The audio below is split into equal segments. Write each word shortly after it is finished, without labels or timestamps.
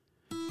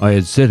I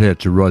had set out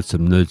to write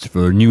some notes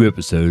for a new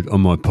episode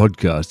on my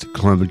podcast,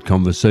 Climate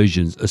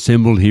Conversations,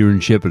 assembled here in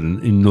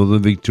Shepparton in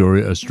northern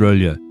Victoria,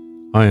 Australia.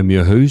 I am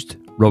your host,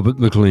 Robert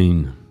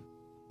McLean.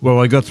 Well,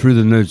 I got through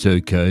the notes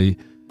okay,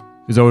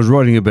 because I was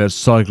writing about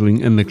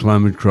cycling and the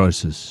climate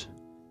crisis,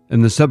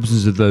 and the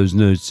substance of those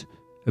notes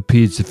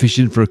appeared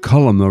sufficient for a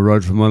column I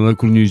wrote for my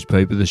local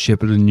newspaper, the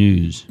Shepparton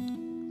News.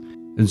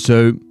 And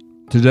so,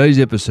 today's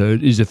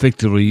episode is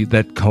effectively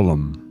that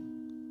column.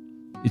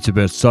 It's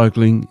about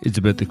cycling, it's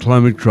about the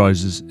climate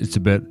crisis, it's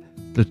about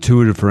the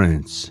Tour de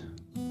France.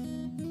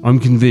 I'm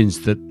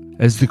convinced that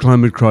as the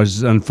climate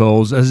crisis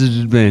unfolds, as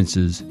it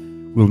advances,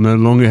 we'll no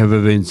longer have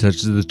events such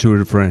as the Tour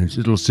de France.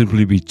 It'll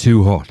simply be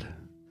too hot.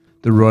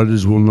 The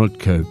riders will not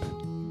cope.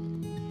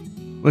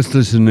 Let's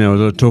listen now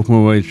as I talk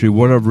my way through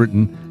what I've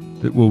written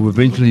that will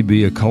eventually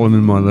be a column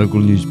in my local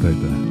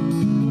newspaper.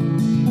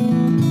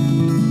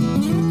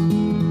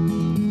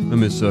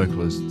 I'm a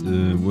cyclist.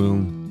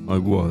 I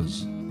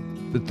was.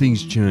 But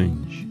things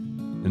change,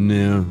 and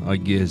now, I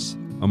guess,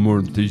 I'm more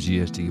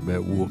enthusiastic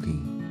about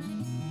walking.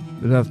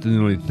 But after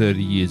nearly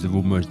 30 years of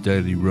almost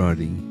daily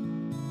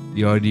riding,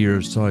 the idea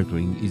of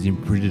cycling is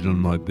imprinted on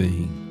my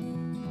being.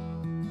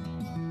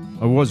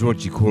 I was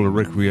what you call a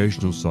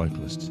recreational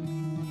cyclist,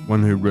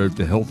 one who rode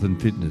for health and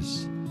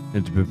fitness,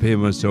 and to prepare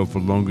myself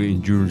for longer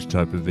endurance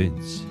type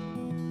events.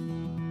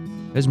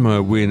 As my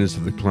awareness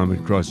of the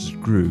climate crisis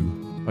grew,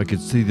 I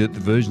could see that the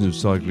version of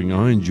cycling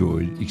I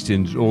enjoyed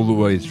extended all the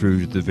way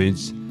through to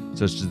events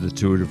such as the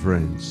Tour de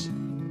France.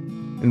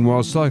 And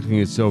while cycling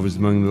itself is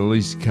among the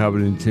least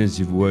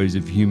carbon-intensive ways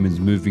of humans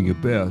moving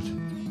about,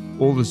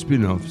 all the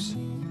spin-offs,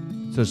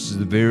 such as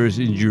the various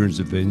endurance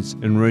events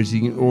and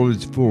racing in all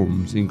its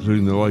forms,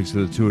 including the likes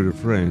of the Tour de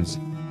France,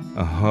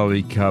 are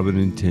highly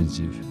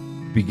carbon-intensive.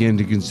 It began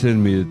to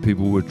concern me that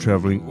people were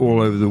travelling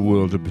all over the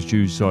world to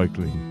pursue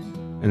cycling,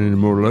 and in a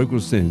more local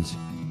sense,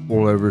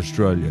 all over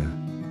Australia.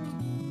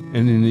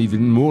 And in an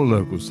even more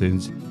local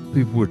sense,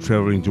 people were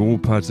travelling to all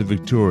parts of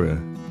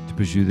Victoria to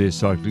pursue their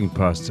cycling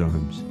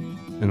pastimes,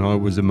 and I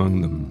was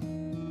among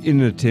them.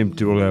 In an attempt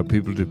to allow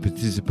people to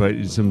participate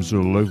in some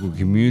sort of local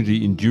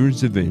community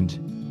endurance event,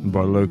 and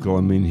by local I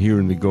mean here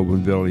in the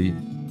Goulburn Valley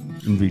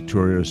in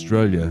Victoria,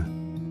 Australia,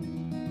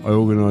 I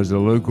organised a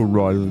local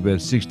ride of about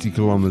 60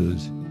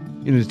 kilometres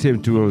in an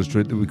attempt to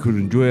illustrate that we could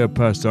enjoy our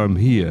pastime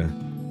here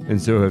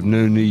and so have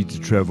no need to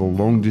travel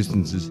long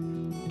distances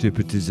to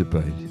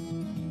participate.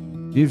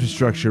 The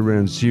infrastructure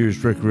around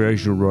serious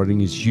recreational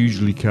riding is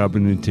hugely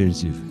carbon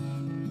intensive,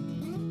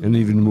 and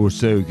even more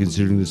so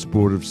considering the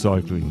sport of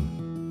cycling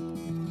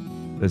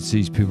that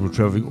sees people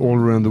travelling all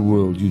around the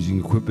world using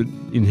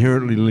equipment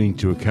inherently linked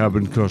to a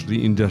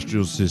carbon-costly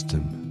industrial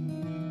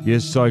system.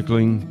 Yes,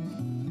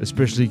 cycling,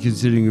 especially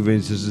considering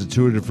events such as the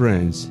Tour de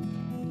France,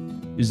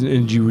 is an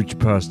energy-rich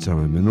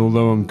pastime, and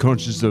although I'm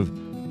conscious of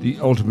the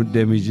ultimate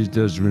damage it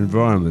does to the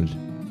environment,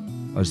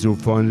 I still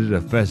find it a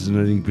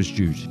fascinating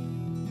pursuit.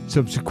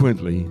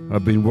 Subsequently,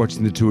 I've been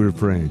watching the Tour de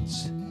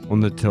France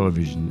on the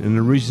television, and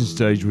a recent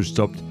stage was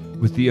stopped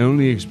with the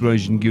only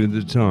explanation given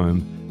at the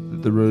time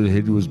that the road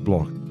ahead was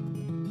blocked.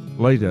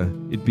 Later,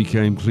 it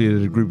became clear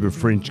that a group of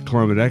French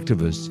climate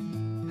activists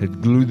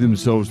had glued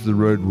themselves to the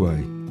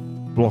roadway,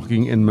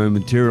 blocking and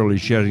momentarily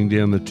shutting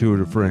down the Tour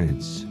de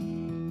France.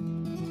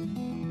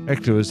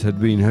 Activists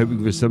had been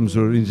hoping for some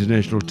sort of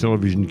international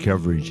television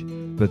coverage,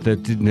 but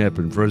that didn't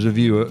happen, for as a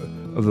viewer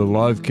of the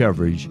live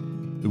coverage,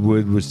 the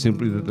word was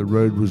simply that the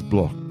road was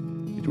blocked.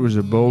 It was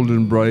a bold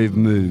and brave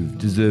move,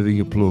 deserving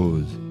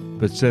applause,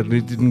 but sadly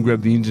it didn't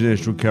grab the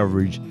international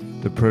coverage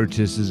the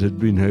protesters had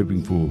been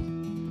hoping for.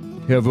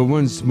 However,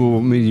 one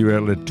small media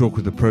outlet talked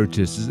with the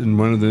protesters, and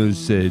one of those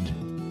said,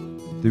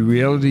 "The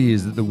reality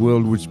is that the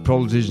world which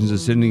politicians are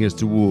sending us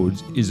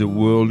towards is a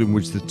world in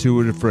which the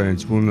Tour de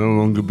France will no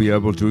longer be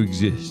able to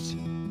exist.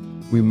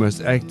 We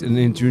must act and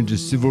enter into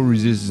civil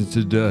resistance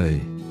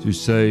today to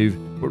save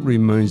what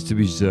remains to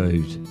be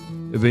saved."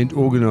 Event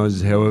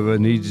organisers, however,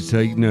 need to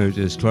take note,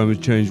 as climate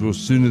change will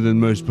sooner than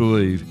most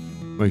believe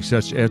make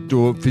such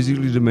outdoor,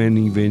 physically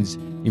demanding events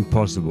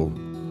impossible,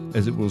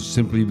 as it will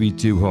simply be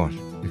too hot,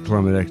 the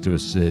climate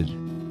activist said.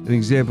 An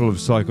example of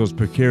cycle's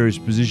precarious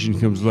position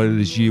comes later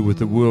this year with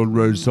the World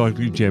Road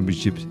Cycling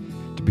Championships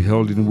to be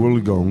held in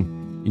Wollongong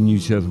in New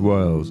South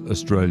Wales,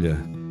 Australia,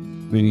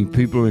 meaning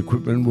people and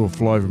equipment will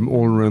fly from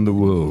all around the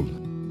world.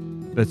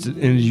 That's an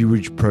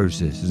energy-rich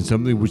process and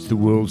something which the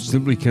world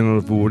simply cannot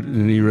afford in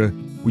an era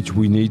which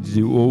we need to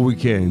do all we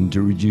can to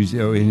reduce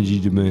our energy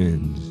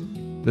demands.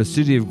 The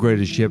city of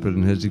Greater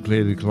Shepparton has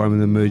declared a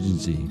climate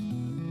emergency,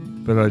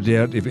 but I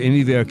doubt if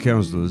any of our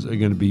councillors are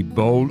going to be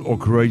bold or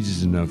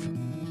courageous enough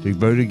to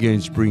vote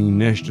against bringing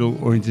national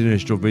or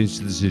international events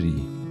to the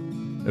city.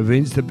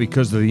 Events that,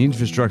 because of the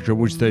infrastructure on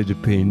which they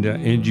depend, are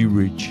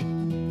energy-rich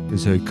and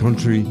so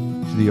contrary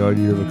to the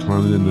idea of a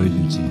climate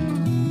emergency.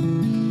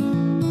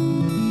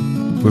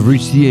 We've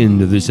reached the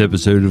end of this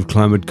episode of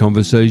Climate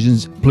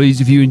Conversations.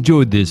 Please, if you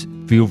enjoyed this,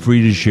 feel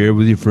free to share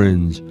with your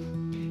friends.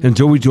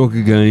 Until we talk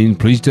again,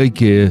 please take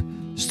care,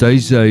 stay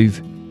safe,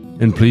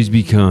 and please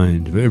be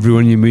kind. For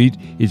everyone you meet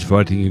is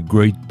fighting a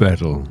great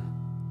battle.